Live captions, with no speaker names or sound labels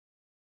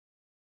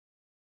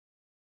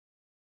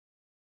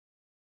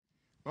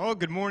Well,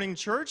 good morning,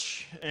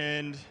 church,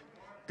 and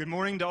good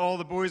morning to all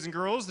the boys and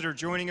girls that are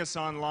joining us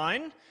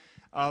online.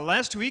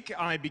 Last week,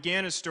 I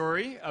began a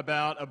story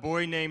about a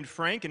boy named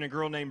Frank and a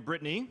girl named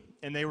Brittany,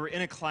 and they were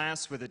in a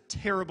class with a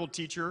terrible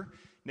teacher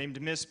named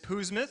Miss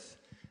Poosmith.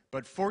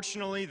 But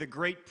fortunately, the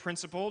great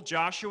principal,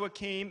 Joshua,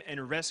 came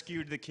and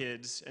rescued the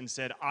kids and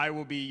said, "I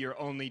will be your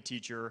only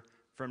teacher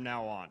from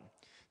now on."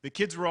 The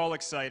kids were all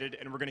excited,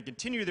 and we're going to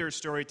continue their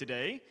story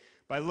today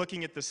by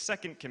looking at the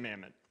second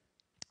commandment.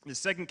 The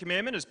second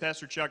commandment, as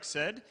Pastor Chuck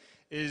said,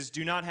 is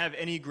do not have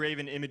any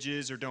graven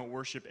images or don't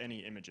worship any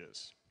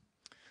images.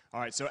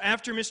 All right, so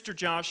after Mr.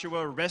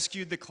 Joshua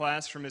rescued the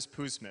class from Miss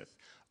Poosmith,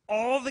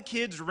 all the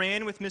kids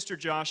ran with Mr.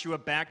 Joshua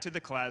back to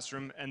the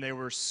classroom, and they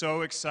were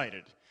so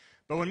excited.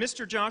 But when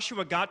Mr.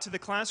 Joshua got to the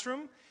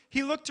classroom,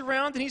 he looked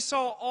around and he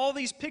saw all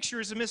these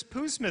pictures of Miss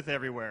Poosmith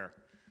everywhere.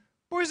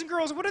 "Boys and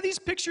girls, what are these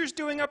pictures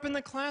doing up in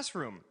the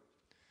classroom?"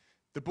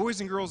 The boys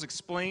and girls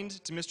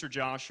explained to Mr.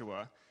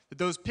 Joshua that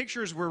those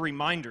pictures were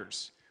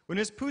reminders. When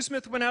Miss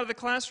Poosmith went out of the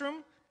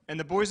classroom and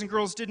the boys and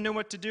girls didn't know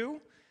what to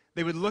do,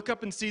 they would look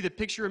up and see the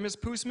picture of Miss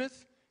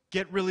Poosmith,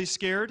 get really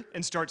scared,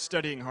 and start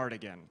studying hard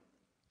again.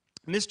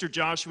 Mr.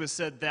 Joshua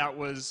said that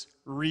was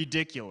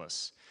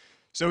ridiculous.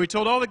 So he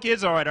told all the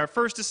kids, "All right, our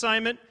first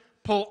assignment,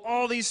 pull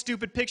all these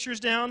stupid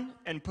pictures down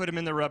and put them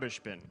in the rubbish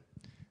bin."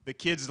 The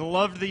kids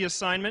loved the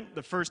assignment.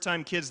 The first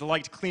time kids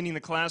liked cleaning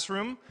the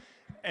classroom,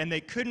 and they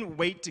couldn't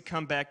wait to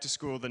come back to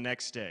school the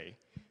next day,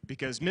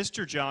 because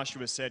Mr.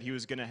 Joshua said he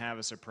was going to have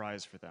a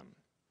surprise for them.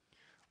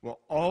 Well,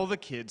 all the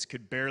kids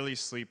could barely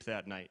sleep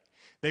that night.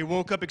 They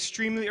woke up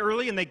extremely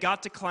early, and they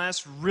got to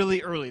class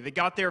really early. They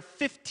got there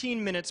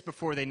 15 minutes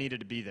before they needed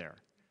to be there.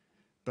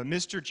 But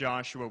Mr.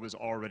 Joshua was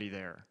already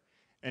there,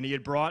 and he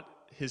had brought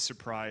his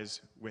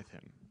surprise with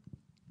him.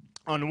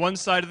 On one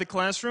side of the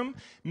classroom,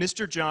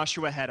 Mr.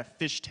 Joshua had a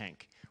fish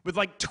tank with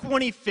like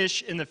 20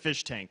 fish in the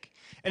fish tank.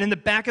 And in the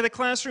back of the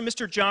classroom,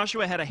 Mr.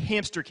 Joshua had a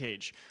hamster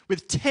cage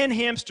with 10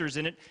 hamsters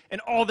in it,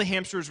 and all the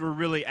hamsters were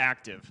really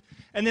active.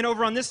 And then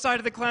over on this side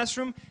of the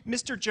classroom,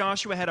 Mr.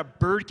 Joshua had a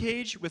bird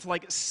cage with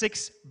like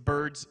 6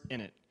 birds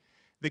in it.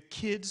 The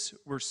kids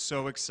were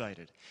so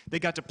excited. They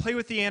got to play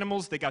with the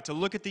animals, they got to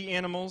look at the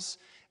animals,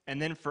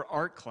 and then for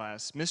art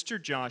class, Mr.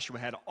 Joshua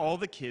had all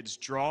the kids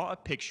draw a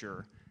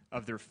picture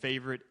of their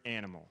favorite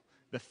animal: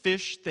 the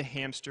fish, the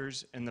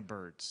hamsters, and the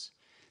birds.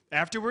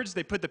 Afterwards,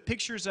 they put the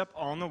pictures up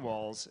on the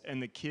walls, and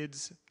the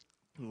kids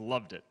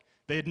loved it.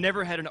 They had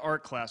never had an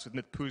art class with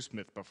Miss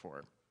Poosmith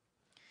before.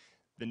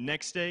 The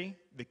next day,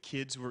 the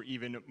kids were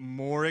even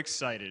more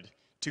excited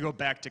to go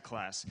back to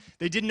class.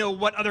 They didn't know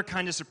what other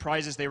kind of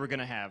surprises they were going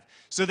to have.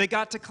 So they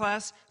got to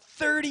class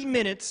 30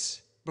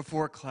 minutes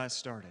before class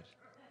started.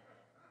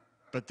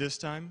 But this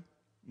time,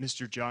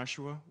 Mr.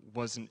 Joshua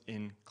wasn't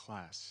in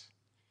class.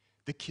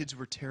 The kids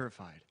were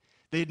terrified.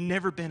 They had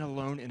never been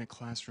alone in a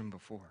classroom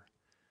before.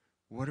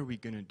 What are we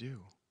going to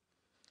do?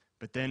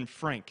 But then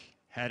Frank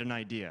had an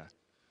idea.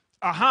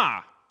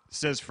 "Aha,"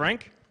 says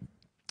Frank.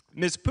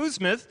 "Miss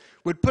Poosmith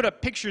would put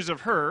up pictures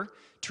of her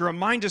to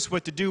remind us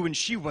what to do when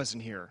she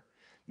wasn't here.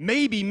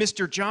 Maybe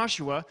Mr.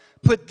 Joshua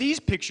put these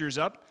pictures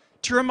up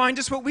to remind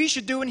us what we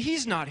should do when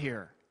he's not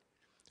here."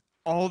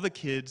 All the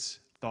kids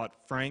thought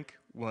Frank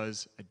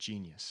was a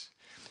genius.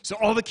 So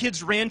all the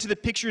kids ran to the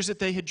pictures that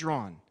they had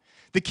drawn.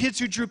 The kids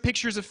who drew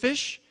pictures of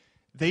fish,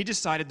 they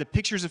decided the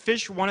pictures of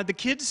fish wanted the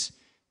kids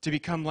to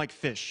become like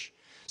fish.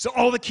 So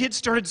all the kids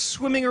started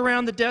swimming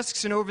around the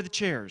desks and over the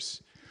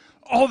chairs.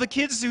 All the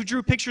kids who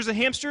drew pictures of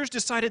hamsters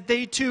decided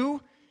they too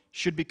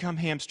should become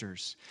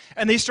hamsters.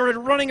 And they started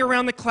running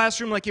around the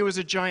classroom like it was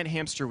a giant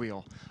hamster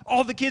wheel.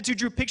 All the kids who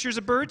drew pictures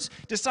of birds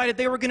decided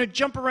they were going to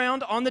jump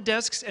around on the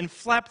desks and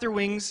flap their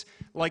wings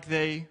like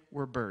they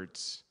were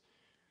birds.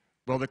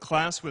 Well, the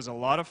class was a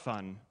lot of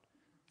fun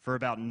for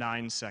about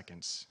 9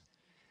 seconds.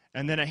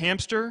 And then a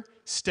hamster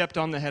stepped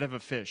on the head of a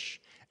fish,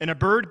 and a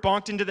bird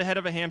bonked into the head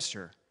of a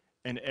hamster,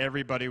 and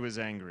everybody was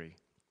angry.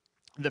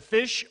 The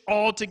fish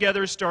all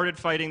together started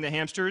fighting the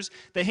hamsters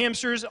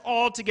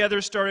all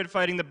together started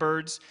fighting the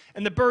birds,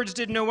 and the birds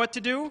didn't know what to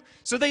do,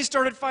 so they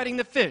started fighting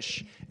the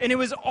fish, and it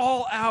was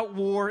all-out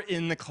war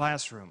in the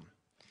classroom.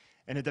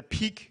 And at the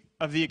peak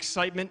of the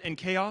excitement and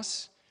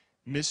chaos,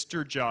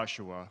 Mr.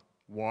 Joshua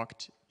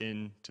walked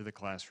into the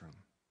classroom.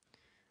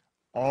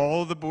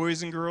 All the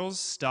boys and girls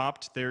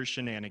stopped their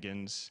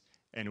shenanigans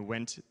and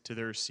went to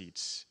their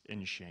seats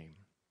in shame.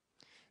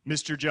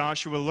 Mr.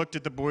 Joshua looked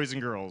at the boys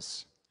and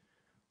girls.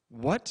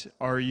 "What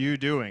are you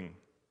doing?"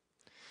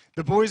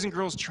 The boys and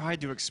girls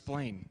tried to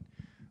explain.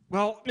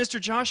 "Well, Mr.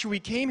 Joshua, we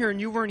came here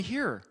and you weren't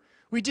here.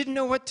 We didn't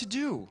know what to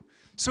do.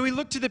 So we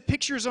looked to the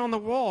pictures on the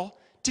wall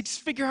to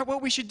figure out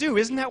what we should do.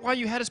 Isn't that why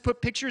you had us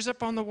put pictures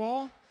up on the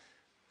wall?"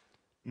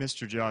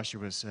 Mr.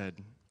 Joshua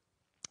said,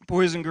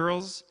 "Boys and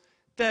girls,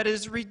 that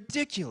is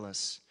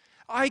ridiculous.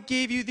 I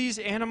gave you these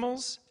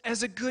animals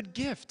as a good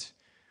gift.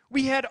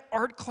 We had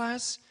art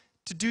class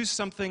to do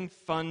something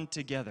fun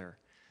together.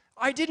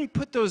 I didn't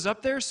put those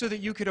up there so that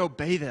you could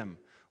obey them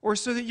or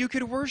so that you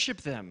could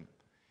worship them.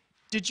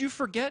 Did you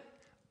forget?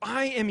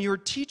 I am your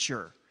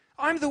teacher.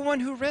 I'm the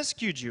one who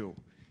rescued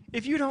you.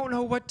 If you don't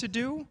know what to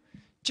do,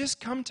 just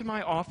come to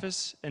my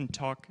office and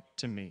talk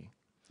to me.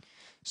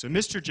 So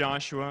Mr.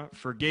 Joshua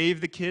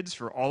forgave the kids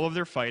for all of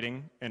their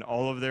fighting and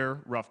all of their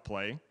rough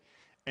play,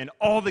 and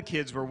all the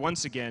kids were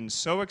once again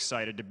so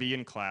excited to be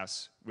in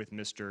class with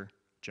Mr.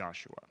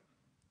 Joshua.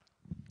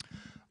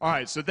 All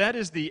right, so that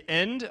is the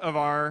end of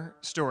our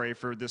story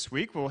for this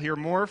week. We'll hear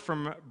more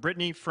from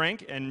Brittany,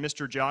 Frank, and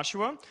Mr.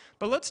 Joshua,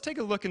 but let's take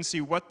a look and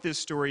see what this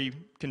story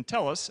can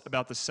tell us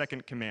about the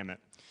second commandment.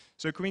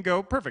 So can we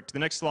go? Perfect. To the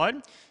next slide.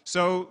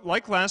 So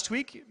like last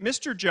week,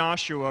 Mr.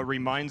 Joshua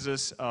reminds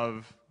us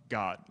of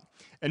God.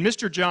 And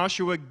Mr.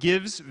 Joshua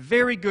gives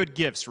very good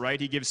gifts, right?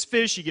 He gives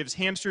fish, he gives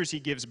hamsters, he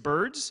gives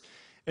birds.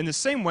 In the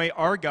same way,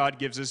 our God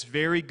gives us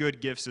very good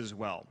gifts as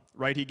well,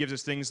 right? He gives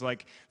us things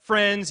like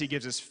friends, he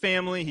gives us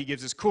family, he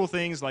gives us cool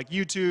things like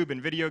YouTube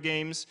and video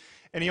games,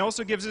 and he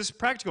also gives us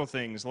practical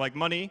things like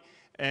money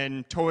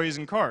and toys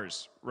and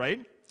cars,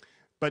 right?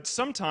 But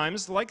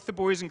sometimes, like the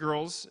boys and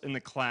girls in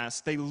the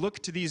class, they look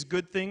to these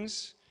good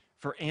things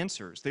for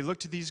answers. They look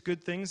to these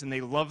good things and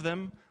they love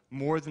them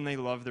more than they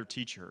love their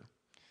teacher.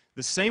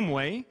 The same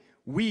way,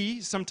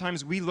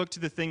 sometimes we look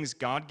to the things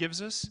God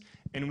gives us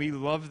and we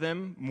love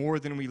them more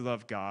than we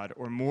love God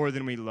or more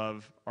than we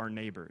love our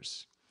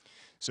neighbors.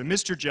 So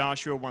Mr.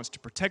 Joshua wants to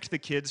protect the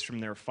kids from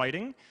their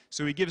fighting,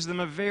 so he gives them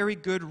a very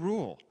good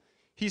rule.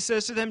 He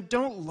says to them,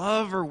 don't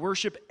love or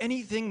worship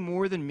anything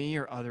more than me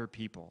or other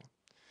people.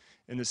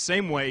 In the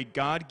same way,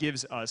 God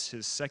gives us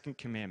his second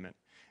commandment,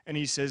 and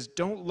he says,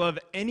 don't love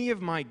any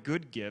of my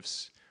good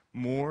gifts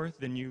more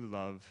than you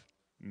love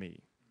me.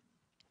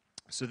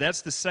 So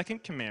that's the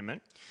second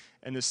commandment.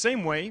 In the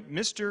same way,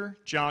 Mr.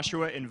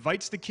 Joshua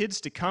invites the kids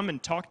to come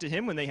and talk to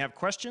him when they have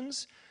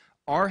questions.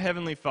 Our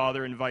Heavenly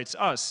Father invites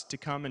us to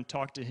come and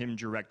talk to him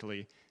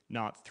directly,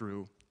 not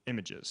through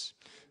images.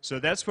 So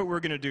that's what we're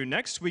going to do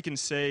next. We can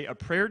say a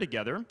prayer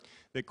together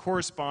that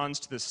corresponds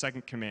to the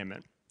second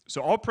commandment.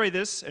 So I'll pray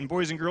this, and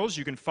boys and girls,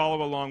 you can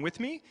follow along with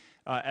me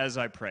as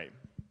I pray.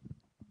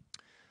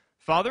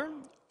 Father,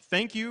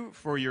 thank you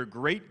for your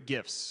great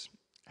gifts.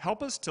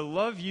 Help us to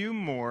love you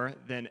more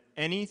than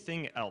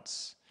anything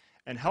else,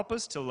 and help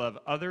us to love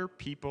other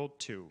people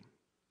too.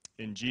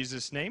 In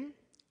Jesus' name,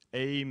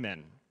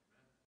 amen.